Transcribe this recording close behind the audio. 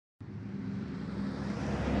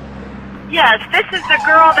Yes, this is the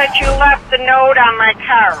girl that you left the note on my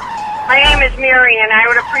car. My name is Mary, and I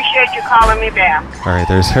would appreciate you calling me back. All right,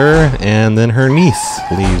 there's her, and then her niece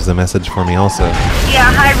leaves a message for me also. Yeah,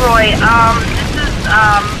 hi, Roy.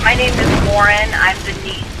 My name is Lauren. I'm the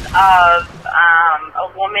niece of a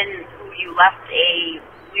woman who you left a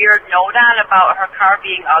weird note on about her car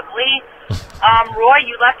being ugly. Roy,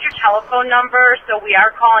 you left your telephone number, so we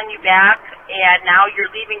are calling you back, and now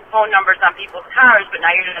you're leaving phone numbers on people's cars, but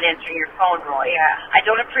now you're not answering your phone, Roy. Yeah. I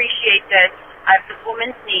don't appreciate this. I'm this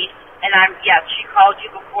woman's niece, and yes, she called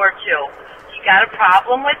you before, too. If you got a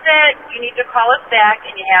problem with it, you need to call us back,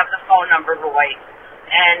 and you have the phone number, Roy.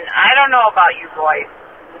 And I don't know about you, Roy.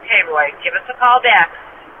 Okay, Roy, give us a call back.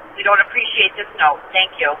 We don't appreciate this note.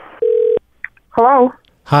 Thank you. Hello?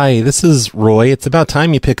 Hi, this is Roy. It's about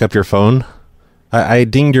time you pick up your phone. I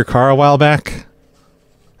dinged your car a while back,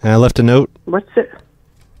 and I left a note. What's it?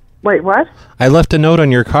 Wait, what? I left a note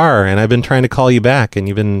on your car, and I've been trying to call you back, and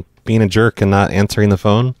you've been being a jerk and not answering the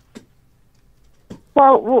phone.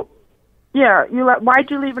 Well yeah,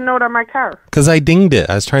 why'd you leave a note on my car? Because I dinged it.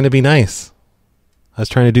 I was trying to be nice. I was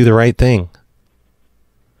trying to do the right thing.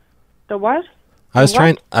 The what? I was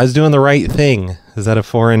doing the right thing. Is that a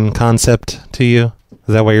foreign concept to you?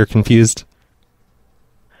 Is that why you're confused?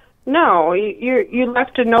 No, you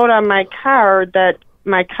left a note on my car that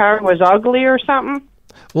my car was ugly or something?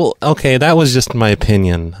 Well, okay, that was just my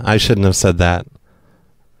opinion. I shouldn't have said that.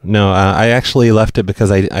 No, I actually left it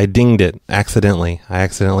because I dinged it accidentally. I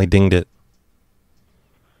accidentally dinged it.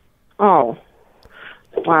 Oh.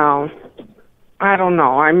 Wow. I don't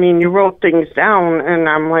know. I mean, you wrote things down, and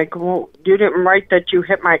I'm like, well, you didn't write that you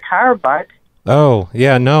hit my car, bud. Oh,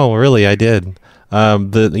 yeah, no, really, I did.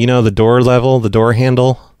 The door level, the door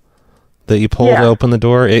handle that you pull to open the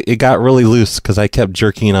door, it got really loose because I kept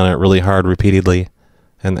jerking on it really hard repeatedly,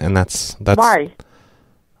 and that's why.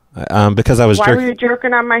 Because I was. Why were you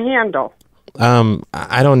jerking on my handle?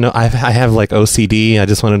 I don't know. I have like OCD. I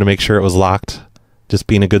just wanted to make sure it was locked. Just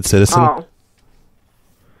being a good citizen. Oh.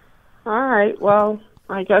 All right. Well,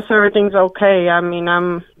 I guess everything's okay. I mean,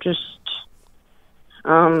 I'm just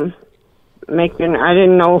I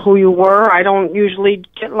didn't know who you were. I don't usually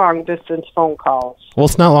get long distance phone calls. Well,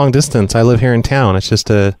 it's not long distance. I live here in town. It's just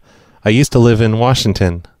I used to live in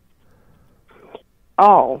Washington.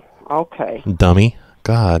 Oh, okay. Dummy.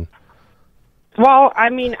 God. Well, I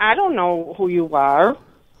mean, I don't know who you are.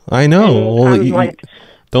 I know. Well,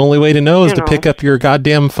 the only way to know is to pick up your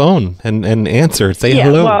goddamn phone and answer. Say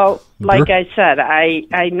hello. Well, like I said,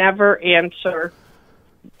 I never answer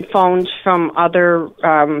phones from other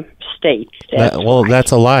states.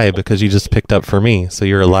 That's a lie because you just picked up for me, so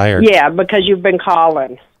you're a liar. Yeah, because you've been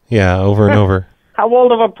calling. Yeah, over and over. How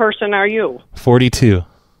old of a person are you? 42.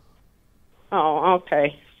 Oh,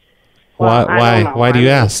 okay. Well, why do you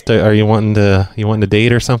ask? Are you wanting to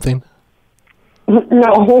date or something?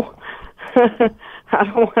 No. I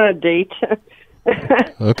don't want to date.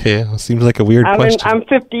 Okay, well, seems like a weird question. I'm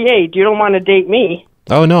 58. You don't want to date me.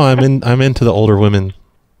 Oh no, I'm into the older women.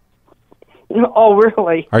 Oh,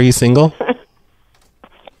 really? Are you single?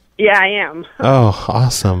 Yeah, I am. Oh,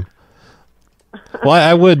 awesome. Well,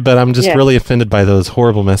 I would, but I'm just really offended by those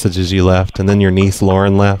horrible messages you left, and then your niece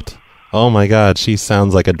Lauren left. Oh my God, she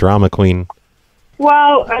sounds like a drama queen.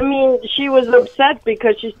 Well, I mean, she was upset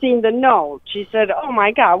because she seen the note. She said, "Oh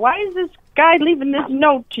my God, why is this guy leaving this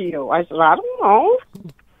note to you?" I said, "I don't know."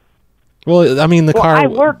 Well, I mean, car... I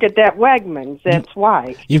work at that Wegmans, that's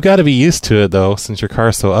why. You've got to be used to it, though, since your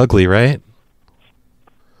car's so ugly, right?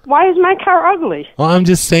 Why is my car ugly? Well, I'm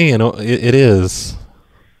just saying, it is.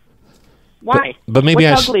 Why? But maybe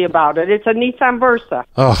What's ugly about it? It's a Nissan Versa.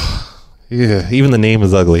 Oh, yeah, even the name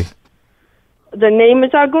is ugly. The name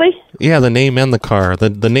is ugly? Yeah, the name and the car.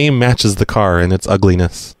 The name matches the car and its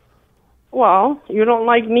ugliness. Well, you don't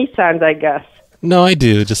like Nissans, I guess. No, I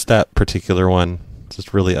do. Just that particular one.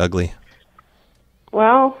 Just really ugly.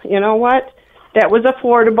 Well, you know what? That was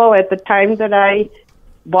affordable at the time that I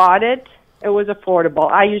bought it. It was affordable.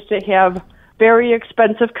 I used to have very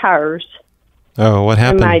expensive cars. Oh, what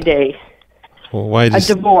happened? In my day. Well, why a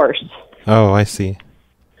divorce. Oh, I see.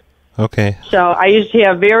 Okay. So I used to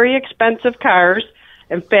have very expensive cars.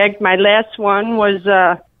 In fact, my last one was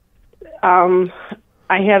I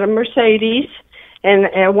had a Mercedes, and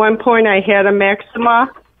at one point I had a Maxima.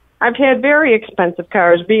 I've had very expensive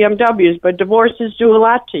cars, BMWs, but divorces do a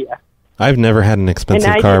lot to you. I've never had an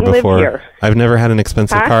expensive car before. I've never had an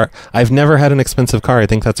expensive car. I've never had an expensive car. I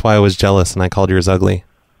think that's why I was jealous and I called yours ugly.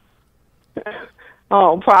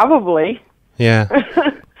 Oh, probably. Yeah.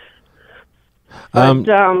 But,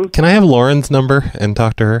 can I have Lauren's number and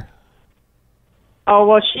talk to her? Oh,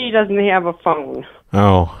 well, she doesn't have a phone.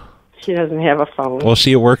 Oh. She doesn't have a phone. Well,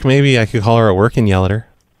 she at work maybe? I could call her at work and yell at her.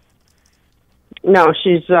 No,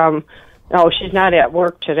 she's she's not at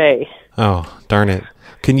work today. Oh, darn it.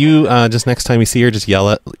 Can you, just next time you see her, just yell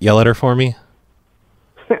at her for me?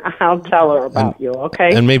 I'll tell her about you,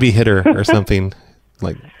 okay? And maybe hit her or something.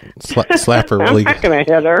 Like, slap her really I'm not going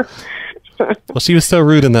to hit her. Well, she was so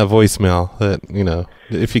rude in that voicemail that,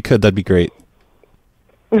 if you could, that'd be great.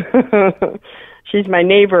 She's my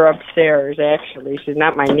neighbor upstairs, actually. She's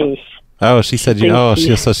not my niece. Oh, she said, so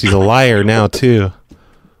she's a liar now, too.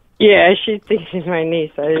 Yeah, she thinks she's my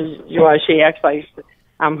niece. She acts like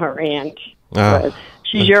I'm her aunt. Oh. But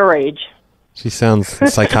she's your age. She sounds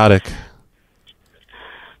psychotic.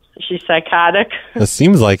 She's psychotic? It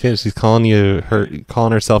seems like it. She's calling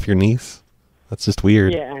herself your niece. That's just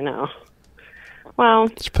weird. Yeah, I know. Well,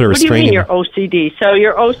 just put a what do you restraining. mean you're OCD? So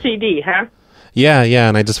you're OCD, huh? Yeah,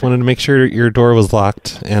 and I just wanted to make sure your door was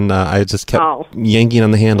locked, and I just kept yanking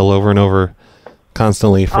on the handle over and over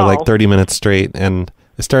constantly for like 30 minutes straight, and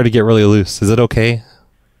it started to get really loose. Is it okay?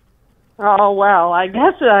 Oh, well, I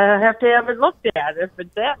guess I have to have it looked at. If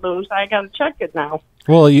it's that loose, I got to check it now.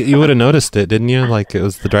 Well, you would have noticed it, didn't you? Like it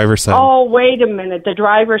was the driver's side. Oh, wait a minute. The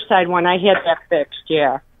driver's side one, I had that fixed,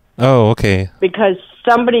 yeah. Oh, okay. Because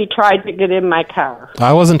somebody tried to get in my car.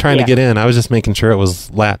 I wasn't trying to get in. I was just making sure it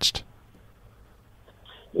was latched.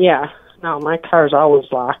 Yeah. No, my car's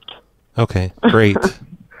always locked. Okay, great.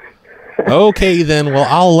 Okay, then. Well,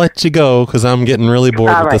 I'll let you go because I'm getting really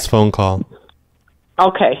bored with this phone call.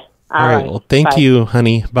 Okay. All right. Well, thank you,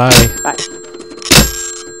 honey. Bye. Bye.